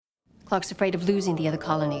Clark's afraid of losing the other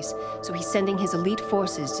colonies, so he's sending his elite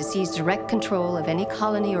forces to seize direct control of any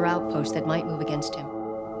colony or outpost that might move against him.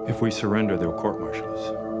 If we surrender, they'll court-martial us.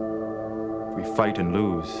 If we fight and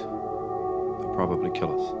lose, they'll probably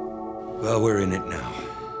kill us. Well, we're in it now.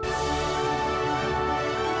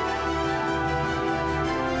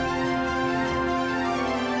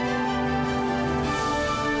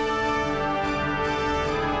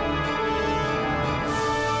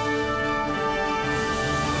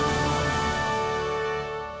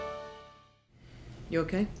 You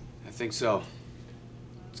okay? I think so.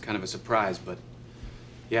 It's kind of a surprise, but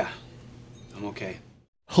yeah, I'm okay.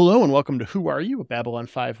 Hello and welcome to Who Are You, a Babylon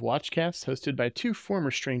 5 watchcast hosted by two former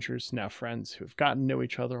strangers, now friends, who have gotten to know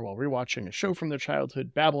each other while rewatching a show from their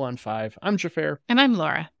childhood, Babylon 5. I'm Jafar. And I'm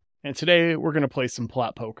Laura. And today we're going to play some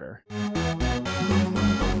plot poker.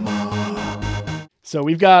 So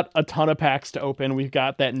we've got a ton of packs to open. We've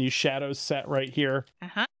got that new Shadows set right here.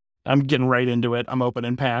 Uh-huh. I'm getting right into it. I'm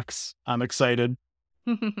opening packs. I'm excited.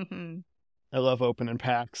 I love opening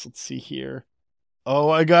packs. Let's see here. Oh,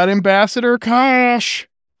 I got Ambassador Kosh.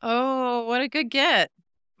 Oh, what a good get.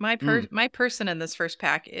 My person in this first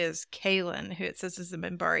pack is Kaylin, who it says is a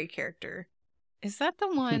Minbari character. Is that the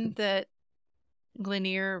one that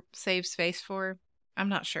Lanier saves face for? I'm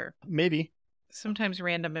not sure. Maybe. Sometimes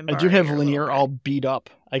random Minbari. I do have Lanier all beat up.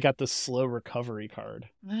 I got the slow recovery card.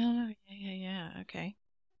 Oh, yeah. Okay.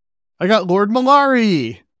 I got Lord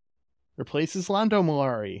Malari. Replaces Londo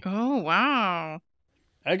Malari. Oh, wow.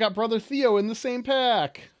 I got Brother Theo in the same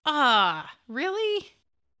pack. Ah, really?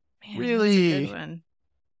 Man, really? That's a good one.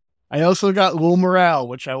 I also got Lul Morale,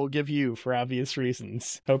 which I will give you for obvious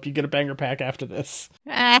reasons. Hope you get a banger pack after this.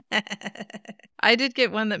 I did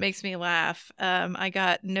get one that makes me laugh. I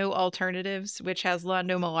got No Alternatives, which has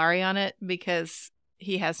Londo Malari on it because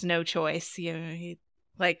he has no choice. You know,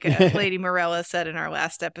 like Lady Morella said in our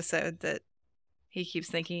last episode that he keeps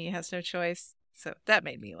thinking he has no choice. So that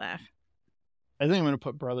made me laugh. I think I'm going to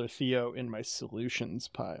put Brother Theo in my solutions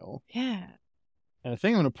pile. Yeah. And I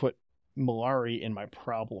think I'm going to put Malari in my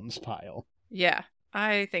problems pile. Yeah,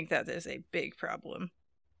 I think that is a big problem.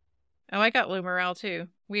 Oh, I got Lou Morale too.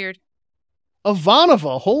 Weird.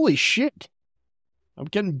 Ivanova, holy shit. I'm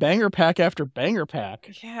getting banger pack after banger pack.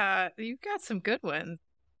 Yeah, you got some good ones.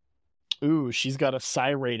 Ooh, she's got a psi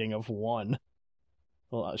rating of 1.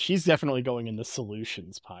 Well, she's definitely going in the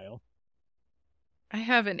solutions pile. I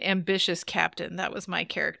have an ambitious captain. That was my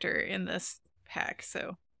character in this pack,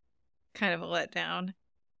 so kind of a letdown.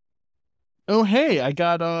 Oh, hey, I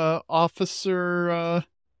got Officer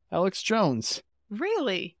Alex Jones.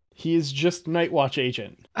 Really? He is just Night Watch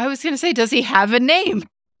agent. I was going to say, does he have a name?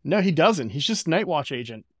 No, he doesn't. He's just Night Watch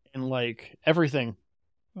agent in, like, everything.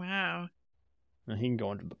 Wow. And he can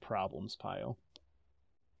go into the problems pile.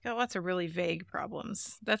 Got lots of really vague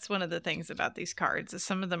problems. That's one of the things about these cards, is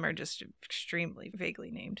some of them are just extremely vaguely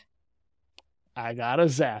named. I got a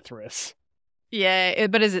Zathras. Yeah,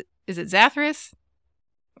 but is it Zathras?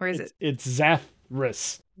 Or is it? It's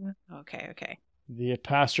Zathras. Okay. The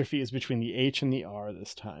apostrophe is between the H and the R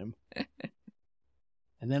this time.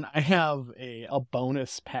 And then I have a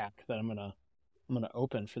bonus pack that I'm gonna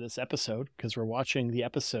open for this episode because we're watching the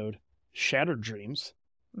episode Shattered Dreams.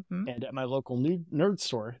 Mm-hmm. And at my local nerd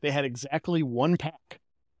store, they had exactly one pack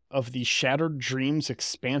of the Shattered Dreams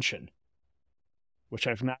expansion, which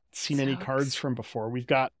I've not seen any cards from before. We've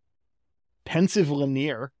got Pensive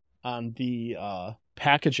Lanier on the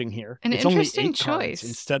packaging here. An it's interesting only 8 choice cards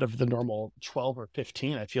instead of the normal 12 or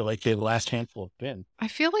 15. I feel like the last handful have been. I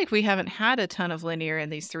feel like we haven't had a ton of Lanier in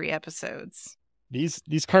these 3 episodes.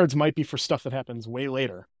 These cards might be for stuff that happens way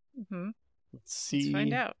later. Mm-hmm. Let's see. Let's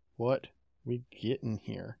find out what we get in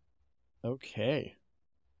here. Okay.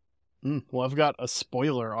 Well, I've got a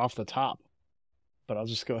spoiler off the top, but I'll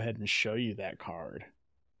just go ahead and show you that card.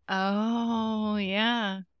 Oh,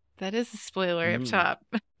 yeah. That is a spoiler up top.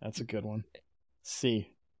 That's a good one. Let's see.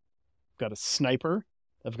 I've got a sniper.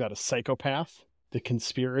 I've got a psychopath. The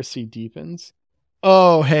conspiracy deepens.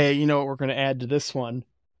 Oh, hey, you know what we're going to add to this one?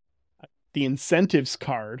 The incentives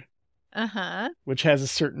card. Uh-huh. Which has a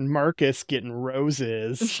certain Marcus getting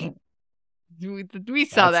roses. We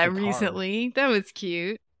saw that recently. That was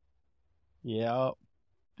cute. Yeah.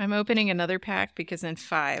 I'm opening another pack because in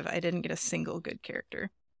 5, I didn't get a single good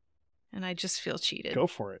character. And I just feel cheated. Go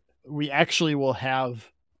for it. We actually will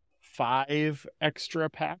have 5 extra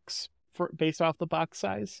packs based off the box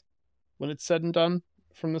size when it's said and done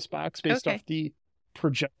from this box, based off the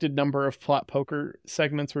projected number of plot poker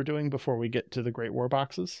segments we're doing before we get to the Great War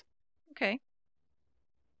boxes. Okay.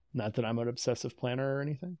 Not that I'm an obsessive planner or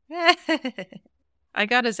anything. I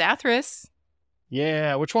got a Zathras.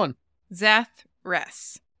 Yeah, which one?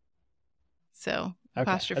 Zathras. So, Okay. I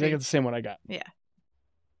apostrophe. think it's the same one I got. Yeah.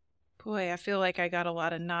 Boy, I feel like I got a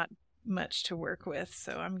lot of not much to work with,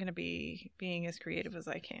 so I'm going to be being as creative as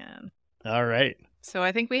I can. All right. So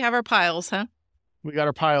I think we have our piles, huh? We got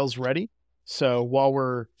our piles ready. So while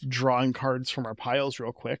we're drawing cards from our piles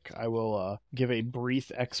real quick, I will give a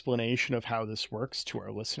brief explanation of how this works to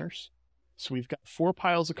our listeners. So we've got 4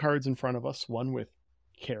 piles of cards in front of us, one with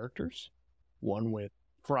characters, one with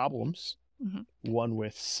problems, one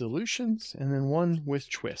with solutions, and then one with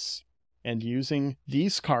twists. And using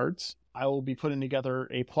these cards, I will be putting together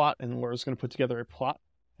a plot, and Laura's going to put together a plot,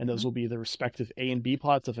 and those will be the respective A and B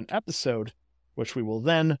plots of an episode, which we will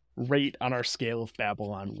then rate on our scale of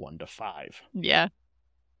Babylon 1 to 5. Yeah.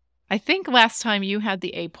 I think last time you had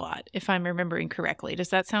the A plot, if I'm remembering correctly. Does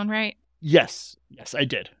that sound right? Yes, I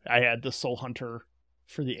did. I had the Soul Hunter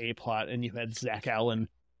for the A plot, and you had Zach Allen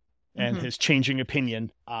and his changing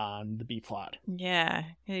opinion on the B plot. Yeah,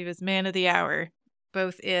 he was man of the hour,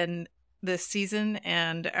 both in this season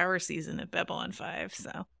and our season of Babylon 5.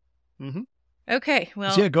 So, Okay,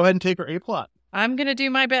 well, So yeah, go ahead and take our A plot. I'm going to do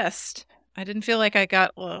my best. I didn't feel like I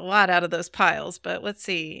got a lot out of those piles, but let's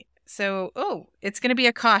see. So, it's going to be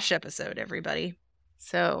a Kosh episode, everybody.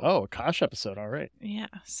 So, Oh, a Kosh episode. All right. yeah,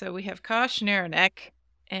 so we have Kosh Naranek,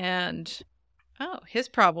 and his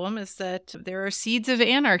problem is that there are seeds of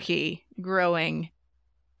anarchy growing,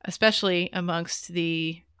 especially amongst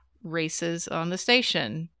the races on the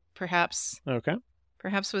station. Perhaps Okay.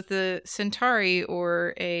 with the Centauri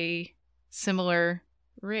or a similarly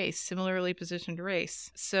positioned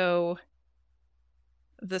race. So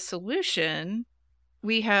the solution,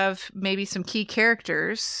 we have maybe some key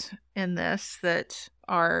characters in this that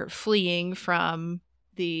are fleeing from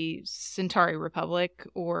the Centauri Republic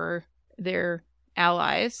or their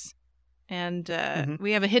allies. And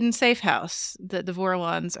we have a hidden safe house that the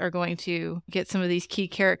Vorlons are going to get some of these key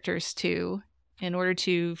characters to in order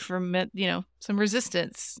to ferment, some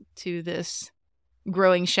resistance to this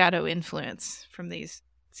growing shadow influence from these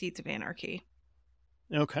seeds of anarchy.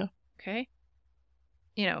 Okay. Okay.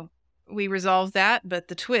 We resolve that, but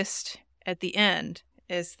the twist at the end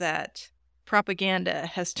is that propaganda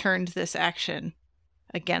has turned this action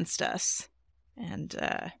against us. And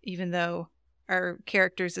even though our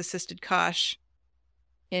characters assisted Kosh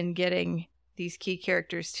in getting these key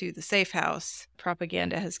characters to the safe house,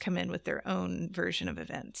 propaganda has come in with their own version of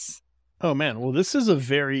events. Oh man, well this is a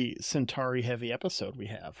very Centauri heavy episode we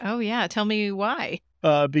have. Oh yeah, tell me why.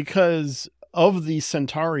 Because of the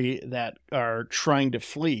Centauri that are trying to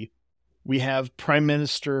flee, we have Prime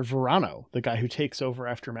Minister Verano, the guy who takes over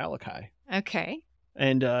after Malachi. Okay.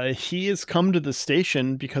 And he has come to the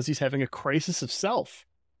station because he's having a crisis of self.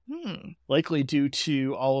 Likely due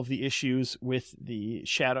to all of the issues with the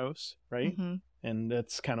shadows, right? And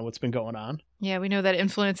that's kind of what's been going on. Yeah, we know that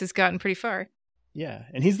influence has gotten pretty far. Yeah,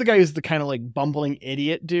 and he's the guy who's the kind of like bumbling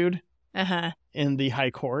idiot dude in the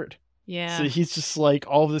high court. Yeah. So he's just like,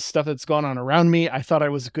 all of this stuff that's gone on around me, I thought I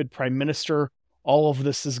was a good prime minister. All of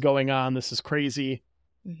this is going on. This is crazy.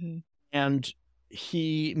 And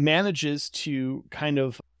he manages to kind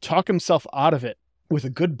of talk himself out of it with a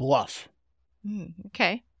good bluff.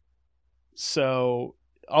 Okay. So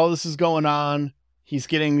all this is going on. He's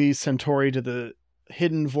getting these Centauri to the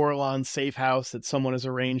hidden Vorlon safe house that someone has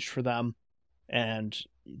arranged for them. And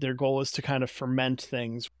their goal is to kind of ferment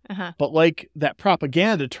things. But like that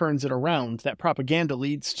propaganda turns it around. That propaganda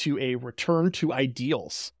leads to a return to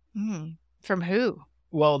ideals. From who?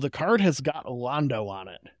 Well, the card has got Londo on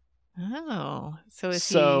it. Oh,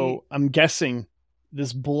 so I'm guessing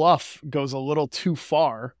this bluff goes a little too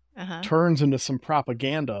far, turns into some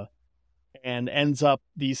propaganda, and ends up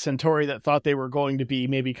the Centauri that thought they were going to be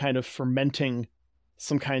maybe kind of fermenting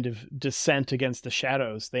some kind of dissent against the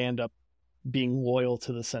shadows. They end up being loyal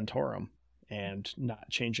to the Centaurum and not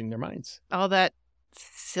changing their minds. All that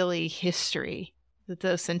silly history that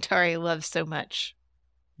those Centauri love so much.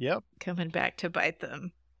 Yep. Coming back to bite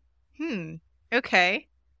them. Okay.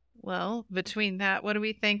 Well, between that, what do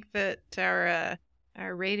we think that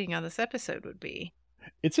our rating on this episode would be?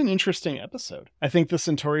 It's an interesting episode. I think the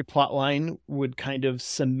Centauri plotline would kind of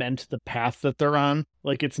cement the path that they're on.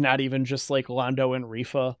 Like, it's not even just like Londo and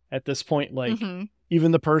Rifa at this point. Like,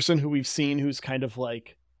 even the person who we've seen who's kind of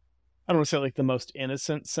like, I don't want to say like the most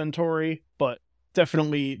innocent Centauri, but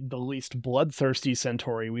definitely the least bloodthirsty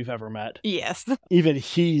Centauri we've ever met. Yes. Even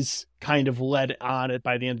he's kind of led on it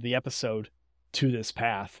by the end of the episode to this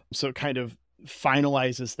path. So it kind of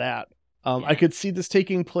finalizes that. I could see this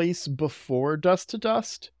taking place before Dust to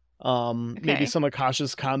Dust. Maybe some of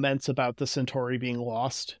Kosh's comments about the Centauri being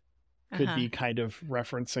lost could be kind of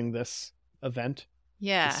referencing this event.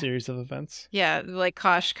 Yeah. The series of events. Yeah, like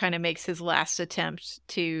Kosh kind of makes his last attempt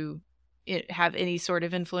to have any sort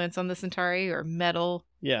of influence on the Centauri or meddle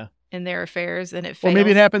Yeah. in their affairs, and it fails. Or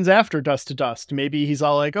maybe it happens after Dust to Dust. Maybe he's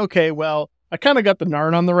all like, okay, well, I kind of got the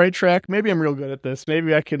Narn on the right track. Maybe I'm real good at this.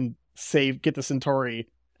 Maybe I can get the Centauri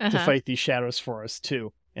to fight these shadows for us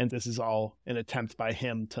too. And this is all an attempt by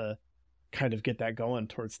him to kind of get that going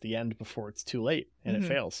towards the end before it's too late, and it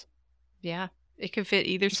fails. Yeah, it could fit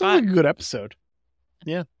either Sounds spot. like a good episode.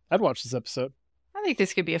 Yeah, I'd watch this episode. I think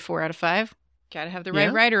this could be a 4 out of 5. Gotta have the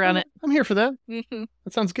right writer on it. I'm here for that.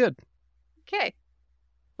 That sounds good. Okay.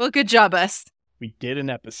 Well, good job, us. We did an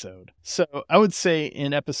episode. So I would say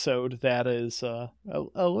an episode that is a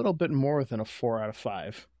little bit more than a 4 out of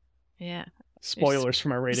 5. Yeah. Spoilers for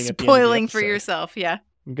my rating at the end of the Spoiling for episode. yourself, yeah.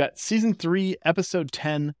 We've got Season 3, Episode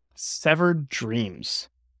 10, Severed Dreams.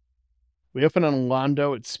 We open on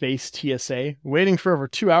Londo at Space TSA, waiting for over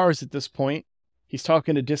 2 hours at this point. He's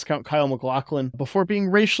talking to Discount Kyle MacLachlan before being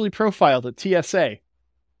racially profiled at TSA.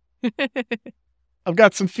 I've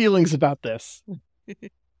got some feelings about this.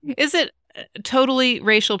 Is it totally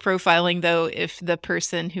racial profiling, though, if the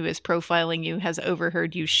person who is profiling you has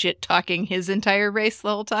overheard you shit-talking his entire race the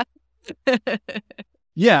whole time?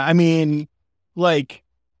 Yeah, I mean, like,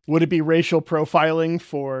 would it be racial profiling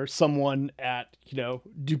for someone at,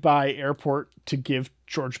 Dubai airport to give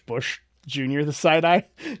George Bush Jr. the side eye?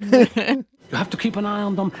 You have to keep an eye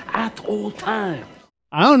on them at all times.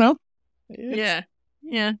 I don't know.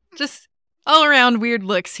 Yeah. Just all around weird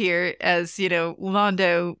looks here as,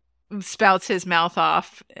 Londo spouts his mouth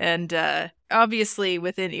off and obviously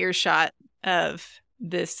within earshot of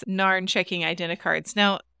this Narn checking identicards.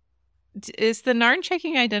 Now, is the Narn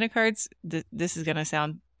checking identicards, this is going to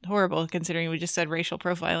sound horrible considering we just said racial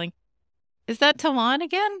profiling. Is that Talon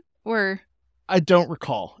again? Or I don't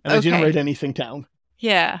recall, and I didn't write anything down.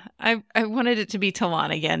 Yeah, I wanted it to be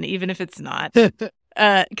Talon again, even if it's not.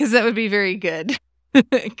 Because that would be very good,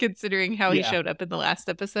 considering how he showed up in the last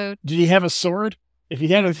episode. Did he have a sword? If he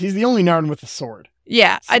had, he's the only Narn with a sword.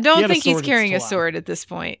 Yeah, So I don't he had a think he's sword, it's carrying a Talon. sword at this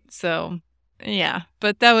point. So, yeah,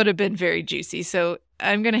 but that would have been very juicy. So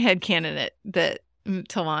I'm going to headcanon it that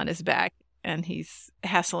Talon is back and he's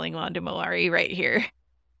hassling Londo Mollari right here.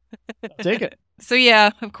 I'll take it. So yeah,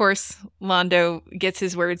 of course, Londo gets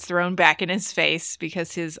his words thrown back in his face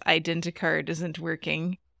because his identicard isn't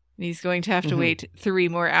working. And he's going to have to wait 3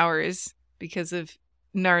 more hours because of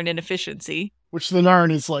Narn inefficiency. Which the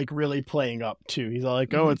Narn is like really playing up to. He's all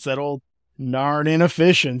like, oh, it's that old Narn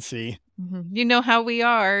inefficiency. You know how we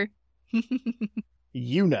are.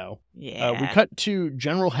 Yeah. Yeah. We cut to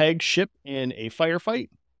General Haig's ship in a firefight.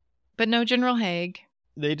 But no General Haig.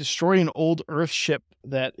 They destroy an old Earth ship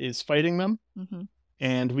that is fighting them.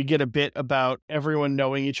 And we get a bit about everyone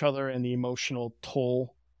knowing each other and the emotional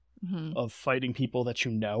toll of fighting people that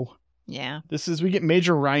you know. Yeah. We get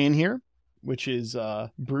Major Ryan here, which is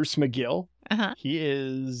Bruce McGill. He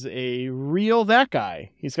is a real that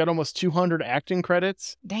guy. He's got almost 200 acting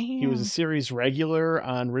credits. Damn. He was a series regular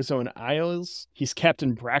on Rizzo and Isles. He's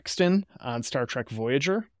Captain Braxton on Star Trek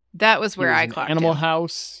Voyager. That was where He was I in clocked Animal him.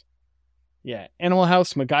 House. Yeah, Animal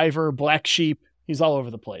House, MacGyver, Black Sheep. He's all over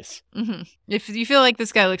the place. If you feel like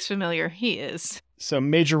this guy looks familiar, he is. So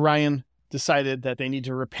Major Ryan decided that they need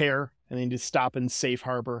to repair and they need to stop in Safe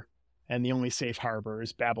Harbor. And the only safe harbor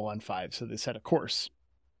is Babylon 5, so they set a course.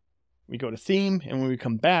 We go to theme, and when we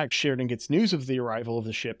come back, Sheridan gets news of the arrival of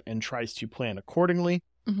the ship and tries to plan accordingly.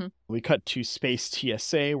 We cut to Space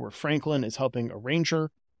TSA, where Franklin is helping a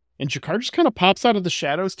ranger, and Jakar just kind of pops out of the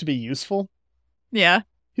shadows to be useful. Yeah.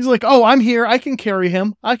 He's like, oh, I'm here. I can carry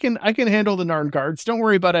him. I can handle the Narn guards. Don't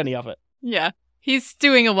worry about any of it. Yeah. He's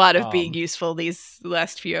doing a lot of being useful these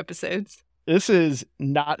last few episodes. This is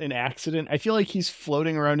not an accident. I feel like he's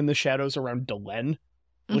floating around in the shadows around Delenn,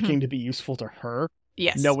 looking to be useful to her.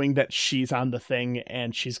 Yes. Knowing that she's on the thing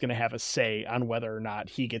and she's going to have a say on whether or not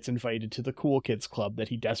he gets invited to the Cool Kids Club that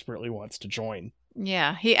he desperately wants to join.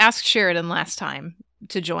 Yeah. He asked Sheridan last time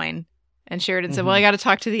to join. And Sheridan said, well, I got to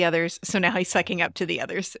talk to the others. So now he's sucking up to the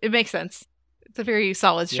others. It makes sense. It's a very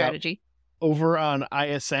solid strategy. Over on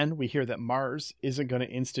ISN, we hear that Mars isn't going to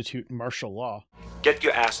institute martial law. Get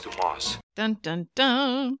your ass to Mars. Dun, dun,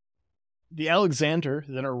 dun. The Alexander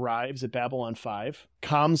then arrives at Babylon 5.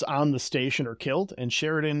 Comms on the station are killed, and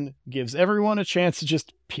Sheridan gives everyone a chance to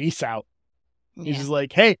just peace out. He's just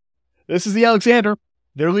like, hey, this is the Alexander.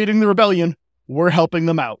 They're leading the rebellion. We're helping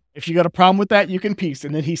them out. If you got a problem with that, you can peace.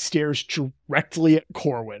 And then he stares directly at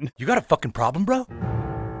Corwin. You got a fucking problem, bro?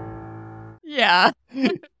 Yeah.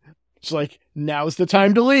 It's like, now's the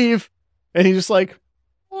time to leave. And he's just like,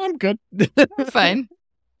 oh, I'm good. Fine.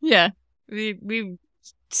 Yeah. We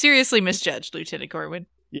seriously misjudged Lieutenant Corwin.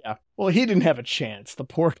 Yeah. Well, he didn't have a chance, the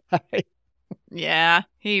poor guy. Yeah,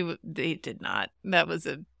 he did not. That was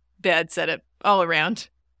a bad setup all around.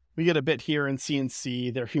 We get a bit here in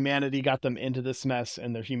CNC. Their humanity got them into this mess,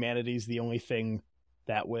 and their humanity is the only thing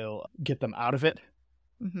that will get them out of it.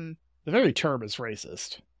 Mm-hmm. The very term is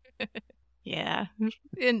racist. Yeah,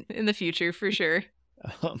 in the future, for sure.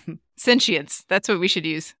 Um, Sentience, that's what we should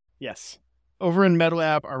use. yes. Over in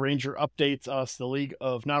MedLab, our ranger updates us the League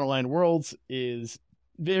of Non-Aligned Worlds is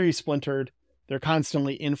very splintered. They're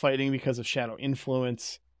constantly infighting because of shadow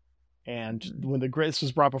influence. And when this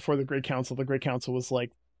was brought before the Great Council was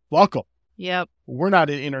like, welcome. Yep. We're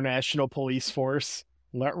not an international police force.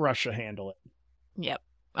 Let Russia handle it. Yep.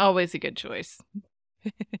 Always a good choice.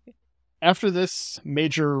 After this,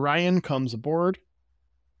 Major Ryan comes aboard,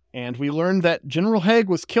 and we learn that General Haig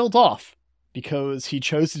was killed off because he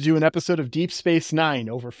chose to do an episode of Deep Space Nine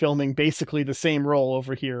over filming basically the same role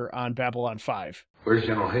over here on Babylon 5. Where's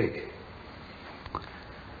General Haig?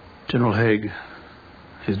 General Haig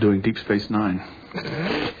is doing Deep Space Nine.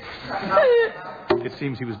 It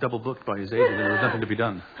seems he was double booked by his agent and there was nothing to be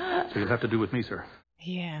done. So you'll have to do with me, sir.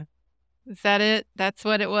 Yeah. Is that it? That's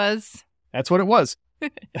what it was? That's what it was.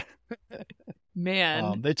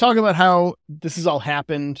 Man. They talk about how this has all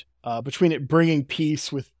happened between it bringing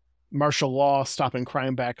peace with martial law, stopping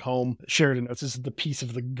crime back home. Sheridan notes this is the peace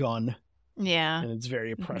of the gun. Yeah. And it's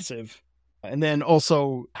very oppressive. And then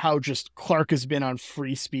also how just Clark has been on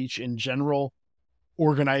free speech in general.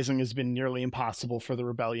 Organizing has been nearly impossible for the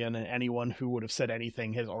rebellion, and anyone who would have said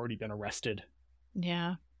anything has already been arrested.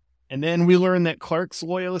 Yeah. And then we learn that Clark's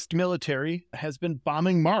loyalist military has been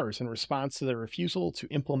bombing Mars in response to their refusal to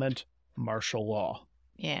implement martial law.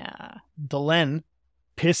 Yeah. Delenn,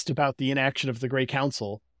 pissed about the inaction of the Grey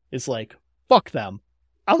Council, is like, fuck them.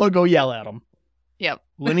 I'm gonna go yell at them. Yep.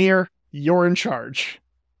 Linear, you're in charge.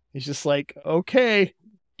 He's just like, okay.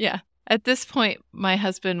 Yeah. At this point, my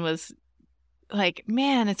husband was like,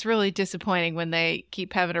 man, it's really disappointing when they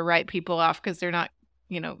keep having to write people off because they're not,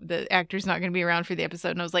 the actor's not going to be around for the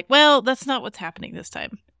episode. And I was like, well, that's not what's happening this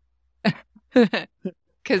time.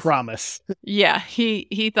 Promise. Yeah,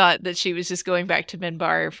 he thought that she was just going back to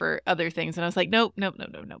Minbar for other things. And I was like, nope.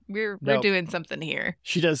 We're doing something here.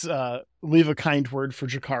 She does leave a kind word for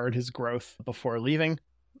Jakar and his growth before leaving.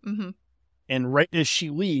 Mm-hmm. And right as she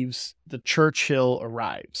leaves, the Churchill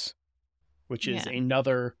arrives, which is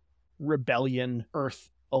another Rebellion Earth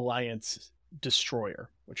Alliance destroyer,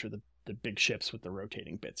 which are the big ships with the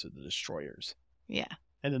rotating bits of the destroyers. Yeah.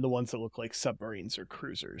 And then the ones that look like submarines or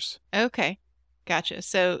cruisers. Okay. Gotcha.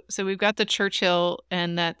 So we've got the Churchill,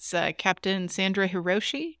 and that's Captain Sandra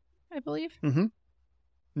Hiroshi, I believe. Mm-hmm.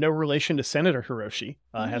 No relation to Senator Hiroshi,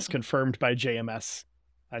 as confirmed by JMS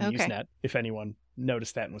on Usenet, if anyone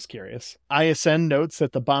noticed that and was curious. ISN notes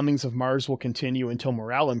that the bombings of Mars will continue until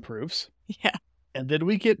morale improves. Yeah. And then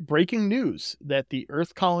we get breaking news that the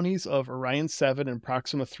Earth colonies of Orion 7 and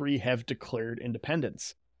Proxima 3 have declared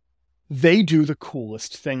independence. They do the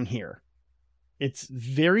coolest thing here. It's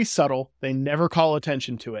very subtle. They never call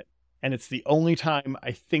attention to it. And it's the only time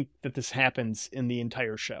I think that this happens in the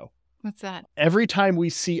entire show. What's that? Every time we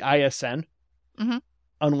see ISN,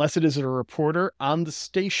 unless it is a reporter on the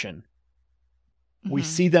station, we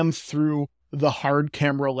see them through the hard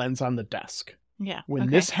camera lens on the desk. Yeah. When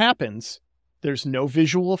this happens, there's no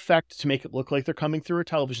visual effect to make it look like they're coming through a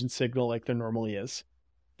television signal like there normally is.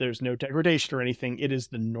 There's no degradation or anything. It is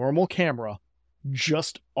the normal camera,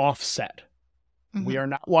 just offset. We are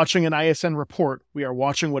not watching an ISN report. We are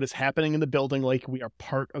watching what is happening in the building like we are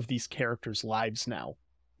part of these characters' lives now.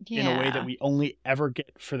 In a way that we only ever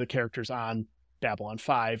get for the characters on Babylon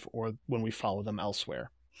 5 or when we follow them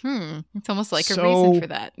elsewhere. It's almost like a reason for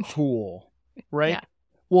that. Cool, right? Yeah.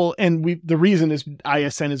 Well, and the reason is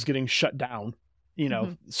ISN is getting shut down.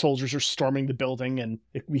 Soldiers are storming the building and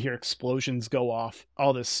we hear explosions go off,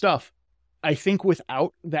 all this stuff. I think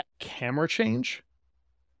without that camera change,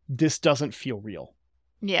 this doesn't feel real.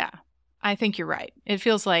 Yeah, I think you're right. It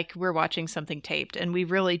feels like we're watching something taped, and we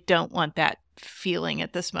really don't want that feeling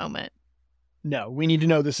at this moment. No, we need to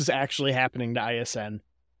know this is actually happening to ISN.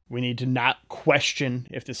 We need to not question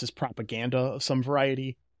if this is propaganda of some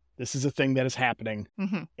variety. This is a thing that is happening,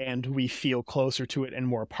 and we feel closer to it and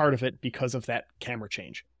more a part of it because of that camera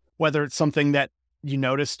change. Whether it's something that you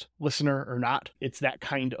noticed, listener, or not, it's that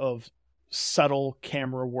kind of subtle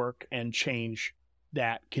camera work and change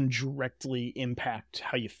that can directly impact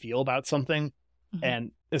how you feel about something.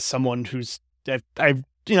 And as someone who's, I've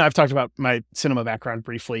talked about my cinema background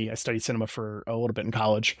briefly. I studied cinema for a little bit in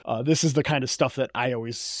college. This is the kind of stuff that I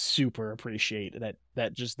always super appreciate.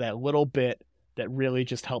 That just that little bit that really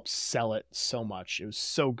just helps sell it so much. It was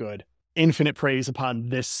so good. Infinite praise upon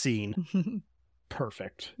this scene.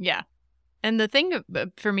 Perfect. Yeah. And the thing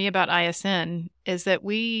for me about ISN is that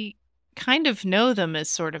we kind of know them as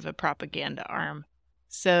sort of a propaganda arm.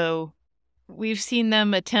 So we've seen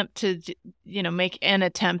them attempt to, make an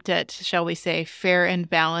attempt at, shall we say, fair and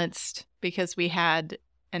balanced, because we had,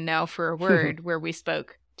 and now for a word, where we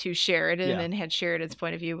spoke to Sheridan and had Sheridan's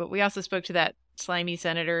point of view, but we also spoke to that slimy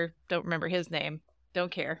senator, don't remember his name,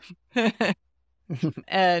 don't care,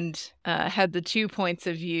 and had the 2 points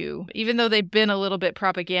of view. Even though they've been a little bit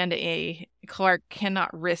propaganda-y, Clark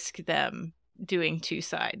cannot risk them doing two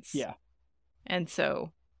sides. Yeah. And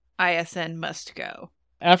so ISN must go.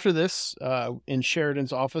 After this, in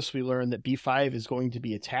Sheridan's office, we learn that B5 is going to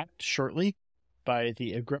be attacked shortly by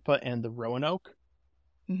the Agrippa and the Roanoke.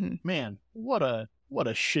 Mm-hmm. Man, what a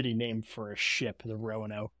shitty name for a ship, the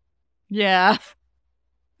Roanoke. Yeah.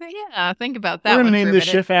 Yeah, think about that. We're going to name this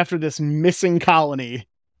ship after this missing colony.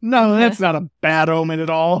 No, that's not a bad omen at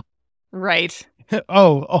all. Right.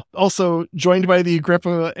 Oh, also joined by the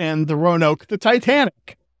Agrippa and the Roanoke, the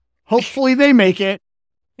Titanic. Hopefully they make it.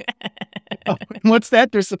 Oh, what's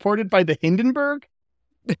that? They're supported by the Hindenburg?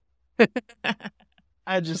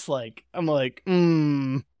 I'm like,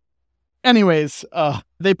 Anyways,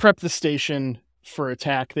 they prep the station for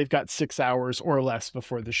attack. They've got 6 hours or less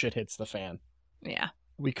before the shit hits the fan. Yeah.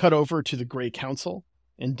 We cut over to the Grey Council,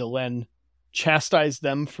 and Delenn chastised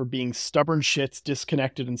them for being stubborn shits,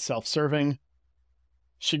 disconnected, and self-serving.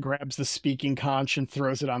 She grabs the speaking conch and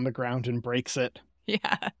throws it on the ground and breaks it.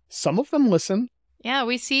 Yeah. Some of them listen. Yeah,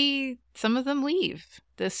 we see some of them leave.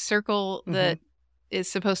 This circle that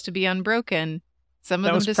is supposed to be unbroken. Some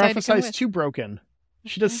of them decide to come prophesized with. too broken.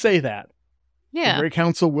 She does say that. Yeah. The Grey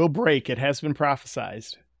Council will break. It has been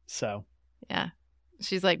prophesized. So. Yeah.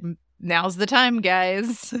 She's like, now's the time,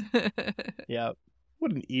 guys. Yeah.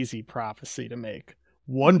 What an easy prophecy to make.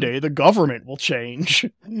 One day the government will change.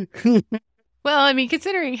 Well, I mean,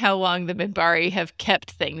 considering how long the Minbari have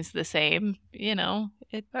kept things the same,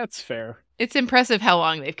 That's fair. It's impressive how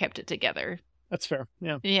long they've kept it together. That's fair.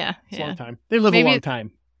 Yeah. Yeah. It's a long time. They live a long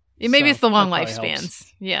time. Maybe it's the long that probably lifespans.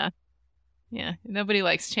 helps. Yeah. Yeah. Nobody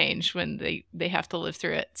likes change when they have to live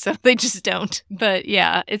through it. So they just don't. But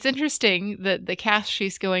yeah, it's interesting that the cast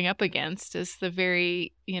she's going up against is the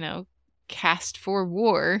very, cast for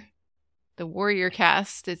war. The warrior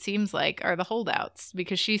cast, it seems like, are the holdouts,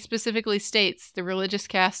 because she specifically states the religious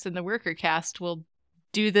cast and the worker cast will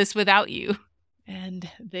do this without you. And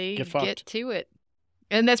they get to it.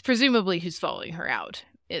 And that's presumably who's following her out,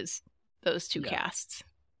 is those two casts.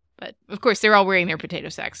 But, of course, they're all wearing their potato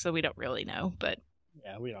sacks, so we don't really know. But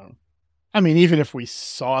yeah, we don't. I mean, even if we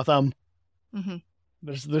saw them, mm-hmm.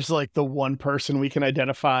 there's like the one person we can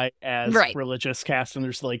identify as religious cast, and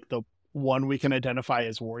there's like the one we can identify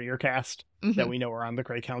as warrior cast that we know are on the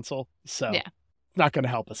Grey Council. So it's not going to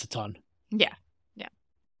help us a ton. Yeah. Yeah.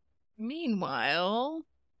 Meanwhile,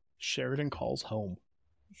 Sheridan calls home.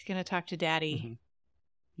 He's going to talk to Daddy. Mm-hmm.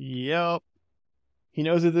 Yep. He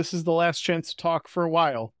knows that this is the last chance to talk for a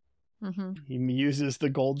while. Mm-hmm. He uses the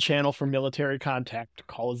gold channel for military contact to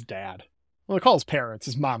call his dad. Well, he calls parents.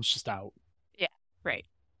 His mom's just out. Yeah, right.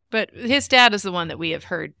 But his dad is the one that we have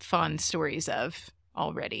heard fond stories of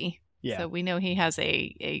already. Yeah. So we know he has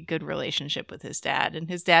a good relationship with his dad. And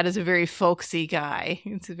his dad is a very folksy guy.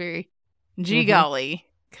 It's a very gee-golly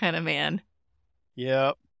kind of man.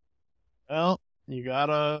 Yep. Well, you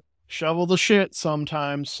gotta shovel the shit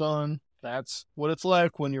sometimes, son. That's what it's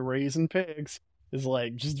like when you're raising pigs. Is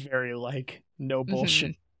like, just very like, no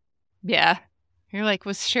bullshit. Yeah. You're like,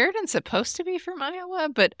 was Sheridan supposed to be from Iowa?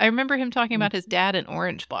 But I remember him talking about his dad and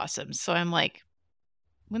orange blossoms. So I'm like,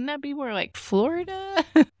 wouldn't that be more like Florida?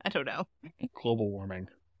 I don't know. Global warming.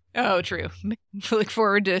 Oh, true. Look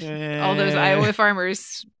forward to all those Iowa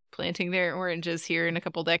farmers planting their oranges here in a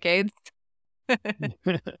couple decades.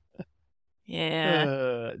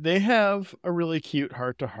 Yeah. They have a really cute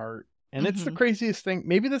heart-to-heart. And it's the craziest thing.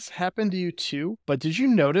 Maybe this happened to you too, but did you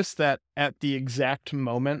notice that at the exact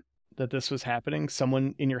moment that this was happening,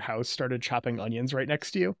 someone in your house started chopping onions right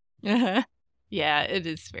next to you? Uh-huh. Yeah, it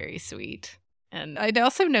is very sweet. And I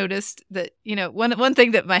also noticed that, one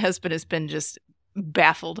thing that my husband has been just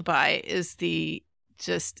baffled by is the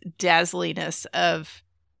just dazzliness of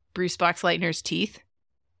Bruce Boxleitner's teeth.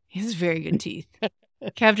 He has very good teeth.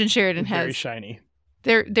 Captain Sheridan has very shiny.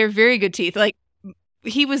 They're very good teeth. Like,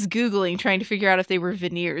 he was Googling trying to figure out if they were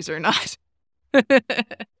veneers or not.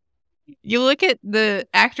 You look at the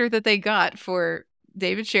actor that they got for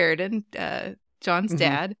David Sheridan, John's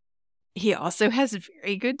dad. He also has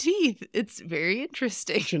very good teeth. It's very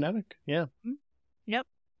interesting. Genetic, yeah. Yep.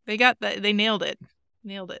 They got that. They nailed it.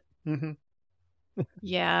 Nailed it. Mm-hmm.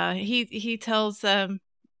 Yeah, he tells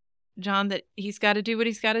John that he's got to do what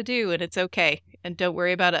he's got to do, and it's okay, and don't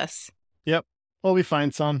worry about us. Yep. We'll be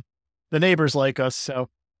fine, son. The neighbors like us, so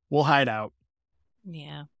we'll hide out.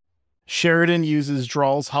 Yeah. Sheridan uses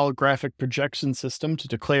Draal's holographic projection system to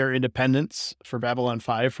declare independence for Babylon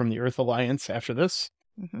 5 from the Earth Alliance after this,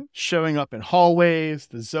 showing up in hallways,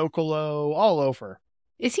 the Zocalo, all over.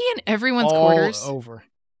 Is he in everyone's quarters? All over.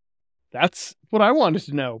 That's what I wanted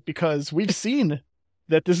to know, because we've seen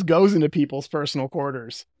that this goes into people's personal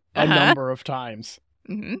quarters a number of times.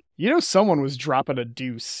 Mm-hmm. You know, someone was dropping a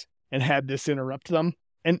deuce and had this interrupt them.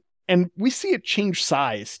 And we see it change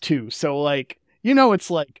size, too. So, like, you know, it's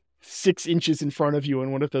like 6 inches in front of you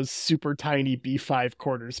in one of those super tiny B5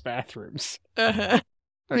 quarters bathrooms. Uh-huh.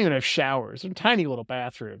 Don't even have showers. They're tiny little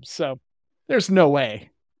bathrooms. So there's no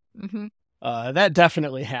way. Mm-hmm. That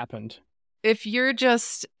definitely happened. If you're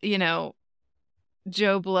just, Joe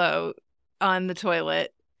Blow on the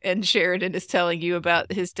toilet and Sheridan is telling you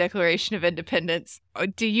about his Declaration of Independence,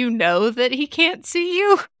 do you know that he can't see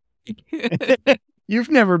you? You've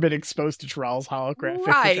never been exposed to Draal's holographic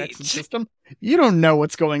Right. projection system. You don't know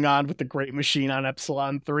what's going on with the Great Machine on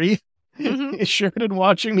Epsilon 3. Mhm. Is Sheridan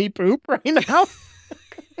watching me poop right now?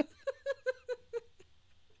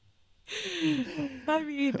 I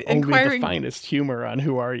mean, Only the finest humor on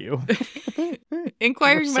Who Are You?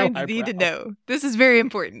 inquiring We're so minds need to highbrow. know. This is very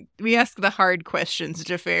important. We ask the hard questions,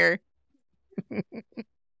 Jafar.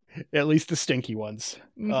 At least the stinky ones.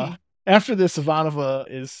 Mhm. After this, Ivanova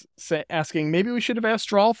is asking, maybe we should have asked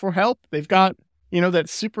Draal for help. They've got, that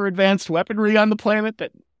super advanced weaponry on the planet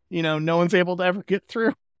that, no one's able to ever get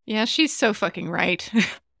through. Yeah, she's so fucking right.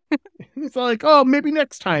 It's like, oh, maybe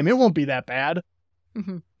next time. It won't be that bad.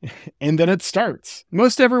 Mhm. And then it starts.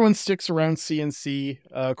 Most everyone sticks around CNC,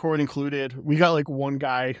 Corin included. We got like one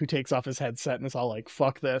guy who takes off his headset and is all like,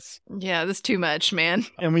 fuck this. Yeah, this is too much, man.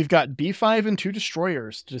 And we've got B5 and 2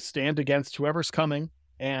 destroyers to stand against whoever's coming.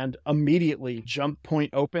 And immediately jump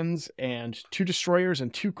point opens and 2 destroyers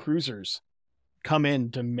and 2 cruisers come in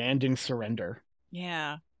demanding surrender.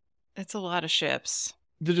 Yeah, it's a lot of ships.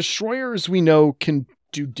 The destroyers we know can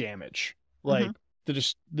do damage. Like Mhm.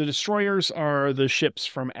 the destroyers are the ships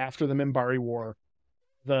from after the Minbari War.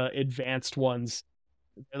 The advanced ones,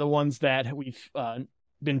 they're the ones that we've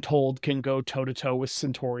been told can go toe to toe with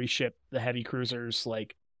Centauri ship, the heavy cruisers.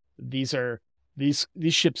 Like these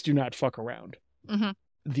ships do not fuck around. Mhm.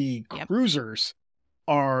 The Yep. cruisers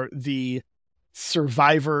are the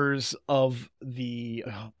survivors of the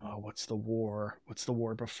what's the war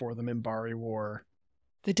before the Minbari War?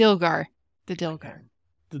 The Dilgar. The Dilgar.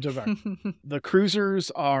 The Dilgar. The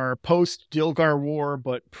cruisers are post Dilgar War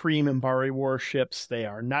but pre Minbari War ships. They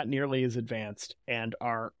are not nearly as advanced and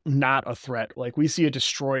are not a threat. Like we see a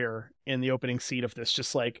destroyer in the opening scene of this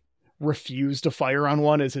just like refuse to fire on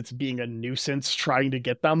one as it's being a nuisance trying to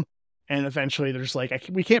get them. And eventually there's like,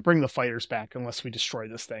 we can't bring the fighters back unless we destroy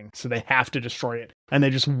this thing. So they have to destroy it. And they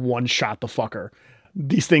just one-shot the fucker.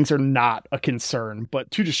 These things are not a concern,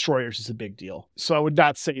 but 2 destroyers is a big deal. So I would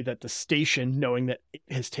not say that the station, knowing that it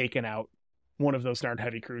has taken out one of those Nard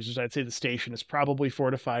heavy cruisers, I'd say the station is probably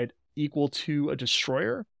fortified equal to a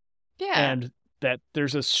destroyer. Yeah. And that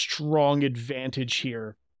there's a strong advantage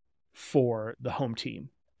here for the home team,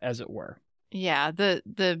 as it were. Yeah,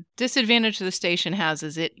 the disadvantage the station has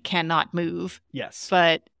is it cannot move, Yes.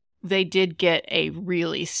 but they did get a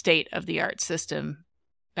really state-of-the-art system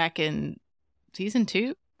back in season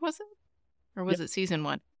 2, was it? Or was it season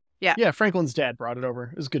 1? Yeah, Franklin's dad brought it over.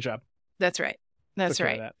 It was a good job. That's right. That's Took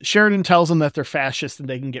care of right. that. Sheridan tells them that they're fascist and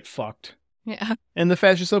they can get fucked. Yeah. And the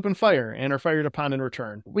fascists open fire and are fired upon in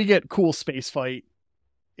return. We get cool space fight.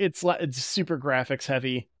 It's super graphics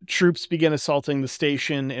heavy. Troops begin assaulting the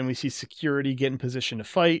station and we see security get in position to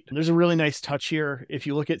fight. There's a really nice touch here. If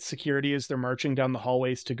you look at security as they're marching down the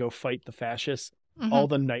hallways to go fight the fascists, Mhm. all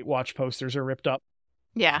the Night Watch posters are ripped up.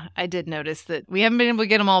 Yeah, I did notice that. We haven't been able to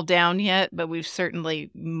get them all down yet, but we've certainly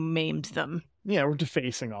maimed them. Yeah, we're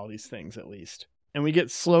defacing all these things at least. And we get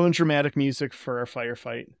slow and dramatic music for our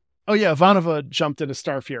firefight. Oh yeah, Ivanova jumped into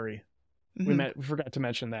Star Fury. Mhm. We forgot to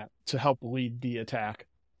mention that to help lead the attack.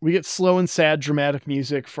 We get slow and sad dramatic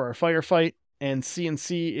music for our firefight, and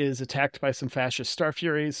CNC is attacked by some fascist Star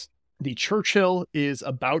Furies. The Churchill is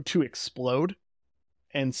about to explode,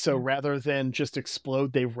 and so rather than just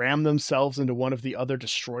explode, they ram themselves into one of the other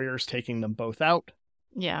destroyers, taking them both out.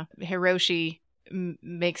 Yeah, Hiroshi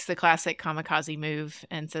makes the classic kamikaze move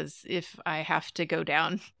and says, if I have to go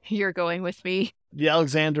down, you're going with me. The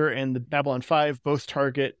Alexander and the Babylon 5 both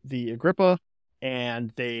target the Agrippa,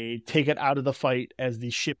 and they take it out of the fight as the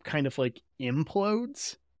ship kind of like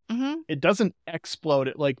implodes. It doesn't explode.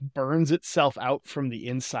 It like burns itself out from the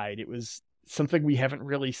inside. It was something we haven't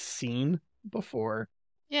really seen before.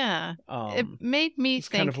 Yeah. It made me It's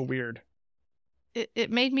think kind of a weird.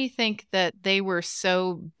 it made me think that they were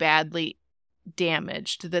so badly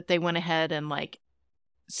damaged that they went ahead and like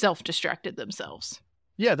self-destructed themselves.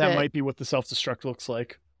 Yeah, that that- might be what the self-destruct looks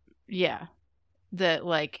like. Yeah. That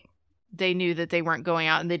like they knew that they weren't going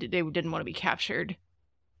out and they didn't want to be captured.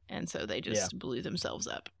 And so they just blew themselves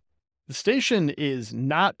up. The station is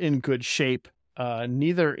not in good shape.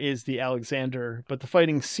 Neither is the Alexander, but the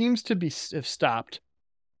fighting seems to have stopped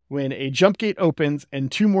when a jump gate opens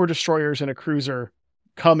and 2 more destroyers and a cruiser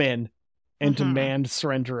come in and demand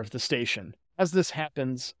surrender of the station. As this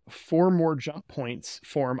happens, 4 more jump points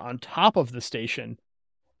form on top of the station,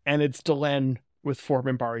 and it's Delenn with 4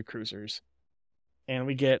 Minbari cruisers. And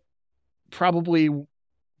we get probably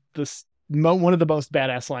one of the most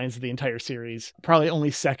badass lines of the entire series, probably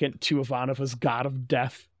only second to Ivanova's God of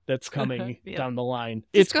Death that's coming down the line.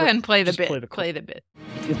 Just go ahead and play the Just bit. play Play the bit.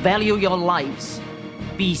 If you value your lives,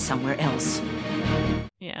 be somewhere else.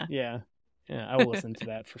 Yeah. Yeah, I will listen to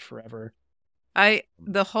that for forever.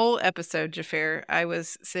 The whole episode, Jafar, I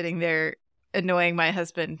was sitting there annoying my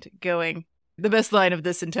husband going, the best line of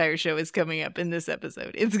this entire show is coming up in this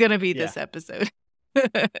episode. It's going to be this episode.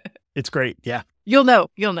 It's great. Yeah. You'll know.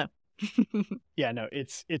 Yeah, no,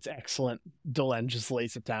 it's excellent. Delenn just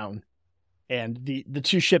lays it down. And the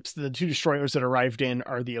 2 ships, the 2 destroyers that arrived in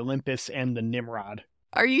are the Olympus and the Nimrod.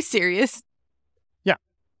 Are you serious? Yeah.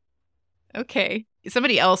 Okay.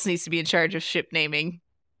 Somebody else needs to be in charge of ship naming.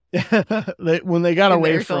 When they got In the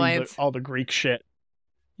away Earth from Alliance. all the Greek shit,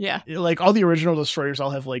 Yeah. like all the original destroyers all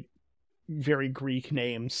have like very Greek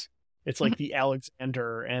names. It's like the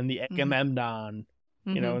Alexander and the Agamemnon,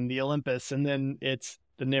 you know, and the Olympus, and then it's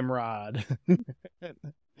the Nimrod.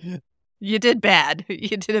 You did bad.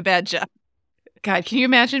 You did a bad job. God, can you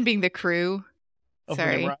imagine being the crew? of the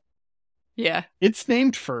Sorry. Nimrod. Yeah. It's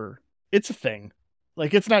it's a thing.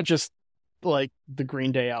 Like, it's not just like the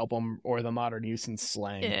Green Day album or the modern use in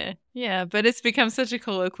slang. Yeah. Yeah. But it's become such a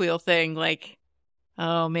colloquial thing. Like,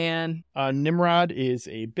 oh, man. Nimrod is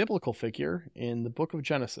a biblical figure in the book of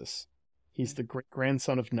Genesis. He's the great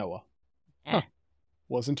grandson of Noah. Huh.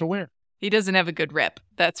 Wasn't aware. He doesn't have a good rep.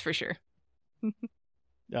 That's for sure.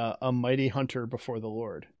 A mighty hunter before the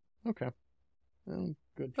Lord. Okay. Well,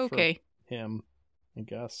 good Okay. for him, I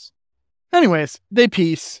guess. Anyways, they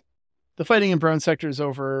peace. The fighting in Brown Sector is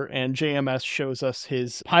over, and JMS shows us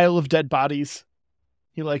his pile of dead bodies.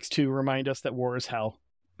 He likes to remind us that war is hell.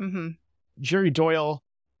 Mm-hmm. Jerry Doyle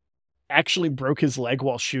actually broke his leg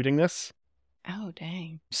while shooting this. Oh,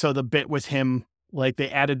 dang. So the bit with him, like they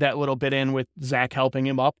added that little bit in with Zach helping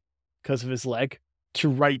him up because of his leg to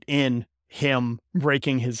write in him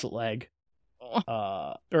breaking his leg.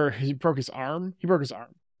 Or he broke his arm. He broke his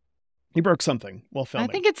arm. He broke something while filming.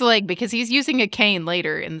 I think it's leg because he's using a cane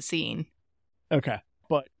later in the scene. Okay.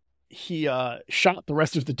 But he shot the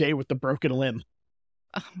rest of the day with the broken limb.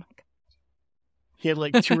 Oh, my God. He had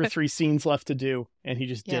like 2 or 3 scenes left to do, and he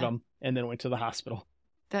just did them and then went to the hospital.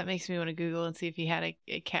 That makes me want to Google and see if he had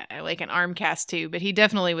like an arm cast too, but he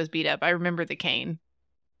definitely was beat up. I remember the cane.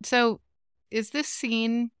 So is this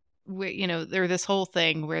scene where, you know, or this whole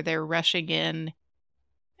thing where they're rushing in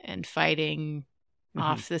and fighting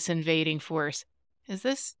off this invading force, is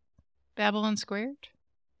this Babylon Squared?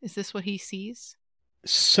 Is this what he sees?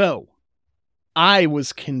 So I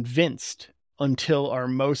was convinced until our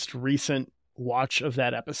most recent watch of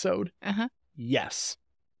that episode. Yes,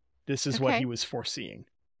 this is what he was foreseeing.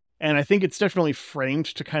 And I think it's definitely framed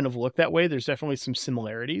to kind of look that way. There's definitely some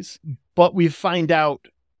similarities. But we find out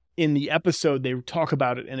in the episode, they talk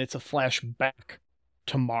about it, and it's a flashback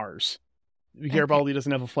to Mars. Garibaldi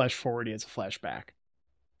doesn't have a flash forward, he has a flashback.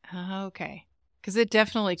 Okay. Because it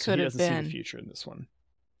definitely could have been. He been. doesn't see the future in this one.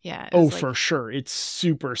 Yeah. Oh, for sure. It's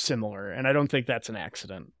super similar, and I don't think that's an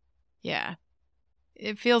accident. Yeah.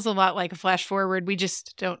 It feels a lot like a flash forward. We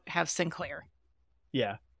just don't have Sinclair.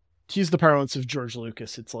 Yeah. To use the parlance of George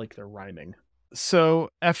Lucas, it's like they're rhyming. So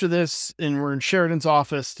after this, and we're in Sheridan's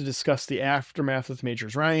office to discuss the aftermath with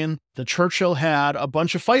Majors Ryan, the Churchill had a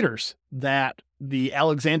bunch of fighters that the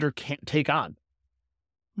Alexander can't take on.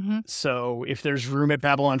 So if there's room at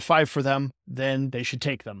Babylon 5 for them, then they should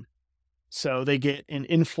take them. So they get an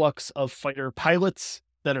influx of fighter pilots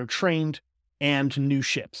that are trained and new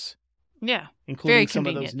ships. Yeah. Including some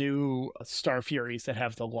of those new Star Furies that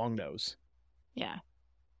have the long nose. Yeah.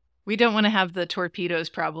 We don't want to have the torpedoes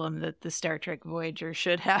problem that the Star Trek Voyager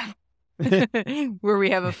should have, where we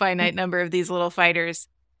have a finite number of these little fighters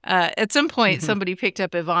At some point, somebody picked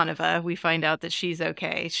up Ivanova. We find out that she's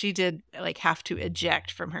okay. She did like have to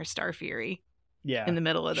eject from her Star Fury. Yeah, in the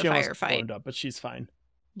middle of the she almost firefight. burned up, but she's fine.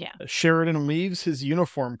 Yeah. Sheridan leaves his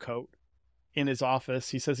uniform coat in his office.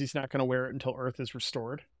 He says he's not going to wear it until Earth is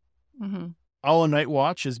restored. Mm-hmm. All Night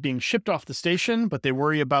Watch is being shipped off the station, but they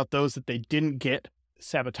worry about those that they didn't get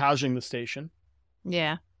sabotaging the station.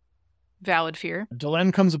 Yeah. Valid fear.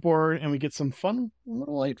 Delenn comes aboard, and we get some fun,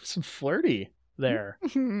 some flirty there.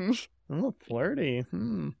 A little flirty.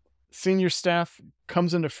 Senior staff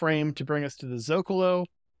comes into frame to bring us to the Zocalo,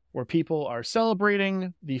 where people are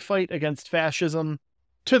celebrating the fight against fascism.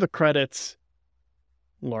 To the credits.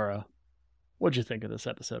 Laura, what'd you think of this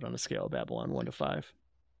episode on a scale of Babylon 1 to 5?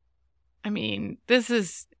 I mean, this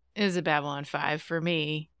is a Babylon 5 for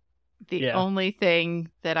me. The only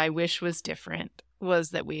thing that I wish was different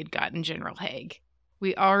was that we had gotten General Haig.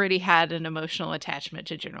 We already had an emotional attachment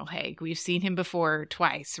to General Haig. We've seen him before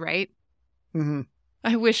twice, right? Mm-hmm.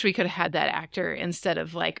 I wish we could have had that actor instead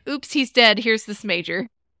of like, oops, he's dead. Here's this major.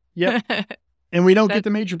 Yep. And we don't get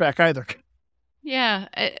the major back either. Yeah,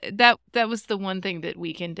 that was the one thing that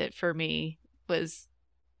weakened it for me, was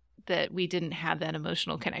that we didn't have that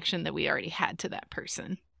emotional connection that we already had to that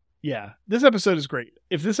person. Yeah, this episode is great.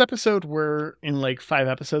 If this episode were in like 5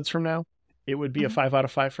 episodes from now, it would be a 5 out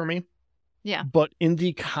of 5 for me. Yeah. But in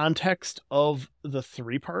the context of the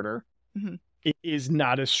 3-parter, it is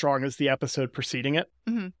not as strong as the episode preceding it,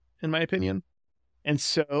 in my opinion. And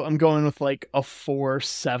so I'm going with like a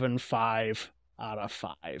 4.75 out of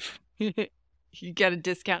 5. You got to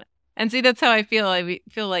discount it. And see, that's how I feel. I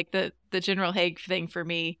feel like the General Haig thing for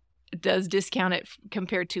me does discount it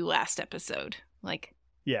compared to last episode. Like,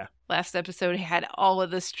 yeah, last episode had all of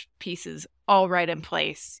the pieces all right in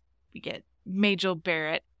place. We get Majel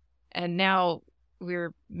Barrett, and now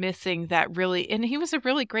we're missing that really. And he was a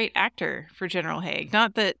really great actor for General Haig.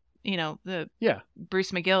 Not that,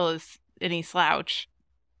 Bruce McGill is any slouch.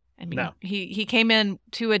 I mean, he came in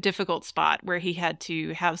to a difficult spot where he had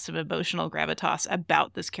to have some emotional gravitas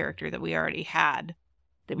about this character that we already had,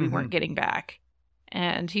 that we weren't getting back.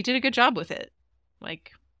 And he did a good job with it.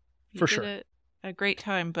 Like, he for did sure. A great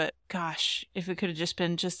time, but gosh, if it could have just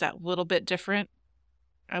been just that little bit different,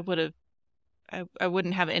 I wouldn't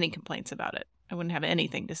have any complaints about it. I wouldn't have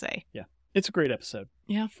anything to say. Yeah. It's a great episode.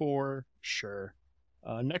 Yeah. For sure.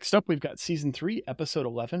 Next up, we've got Season 3, Episode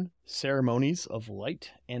 11, Ceremonies of Light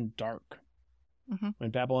and Dark. When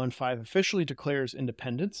Babylon 5 officially declares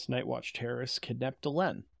independence, Nightwatch terrorists kidnap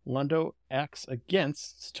Delenn. Londo acts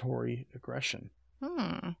against Satori aggression.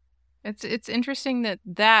 It's interesting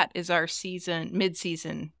that is our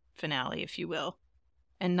mid-season finale, if you will,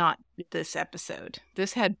 and not this episode.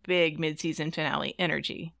 This had big mid-season finale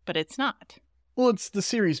energy, but it's not. Well, it's the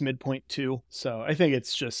series midpoint too, so I think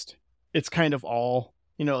it's kind of all,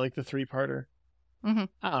 like the 3-parter. I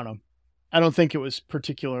don't know. I don't think it was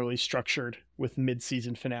particularly structured with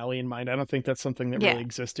mid-season finale in mind. I don't think that's something that really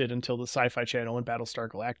existed until the Sci-Fi Channel and Battlestar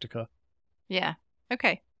Galactica. Yeah.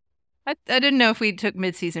 Okay. I didn't know if we took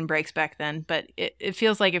mid-season breaks back then, but it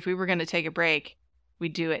feels like if we were going to take a break,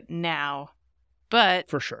 we'd do it now. But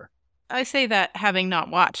for sure. I say that having not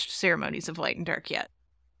watched Ceremonies of Light and Dark yet.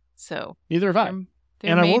 So neither have I.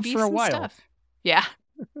 And I won't for a while. Stuff. Yeah.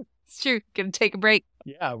 It's true. Gonna take a break.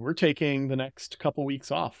 Yeah, we're taking the next couple weeks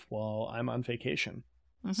off while I'm on vacation.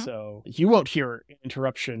 So you won't hear an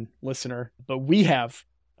interruption, listener, but we have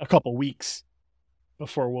a couple weeks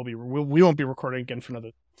before we won't be recording again for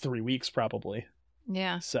another 3 weeks probably.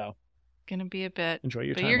 Yeah. So gonna be a bit. Enjoy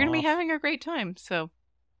your time. But you're gonna off. be having a great time. So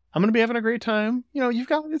I'm gonna be having a great time.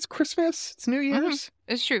 It's Christmas, it's New Year's.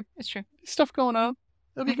 It's true. It's true. Stuff going on.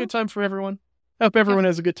 It'll be a good time for everyone. I hope everyone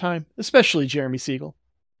has a good time, especially Jeremy Siegel,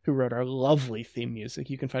 who wrote our lovely theme music.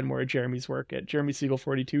 You can find more of Jeremy's work at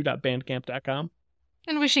jeremysiegel42.bandcamp.com.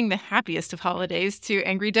 And wishing the happiest of holidays to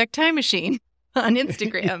Angry Duck Time Machine on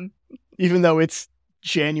Instagram. Even though it's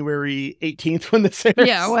January 18th when this airs.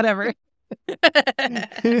 Yeah, whatever.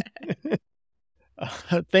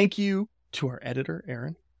 Thank you to our editor,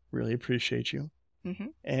 Aaron. Really appreciate you.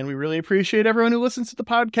 And we really appreciate everyone who listens to the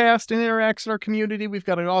podcast and interacts in our community. We've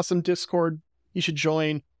got an awesome Discord. You should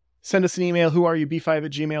join. Send us an email,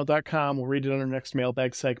 whoareyou.b5@gmail.com. We'll read it on our next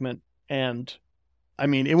mailbag segment. And, I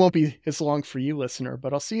mean, it won't be as long for you, listener,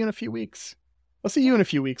 but I'll see you in a few weeks. I'll see you in a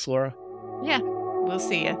few weeks, Laura. Yeah, we'll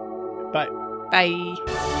see you. Bye.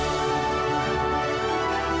 Bye.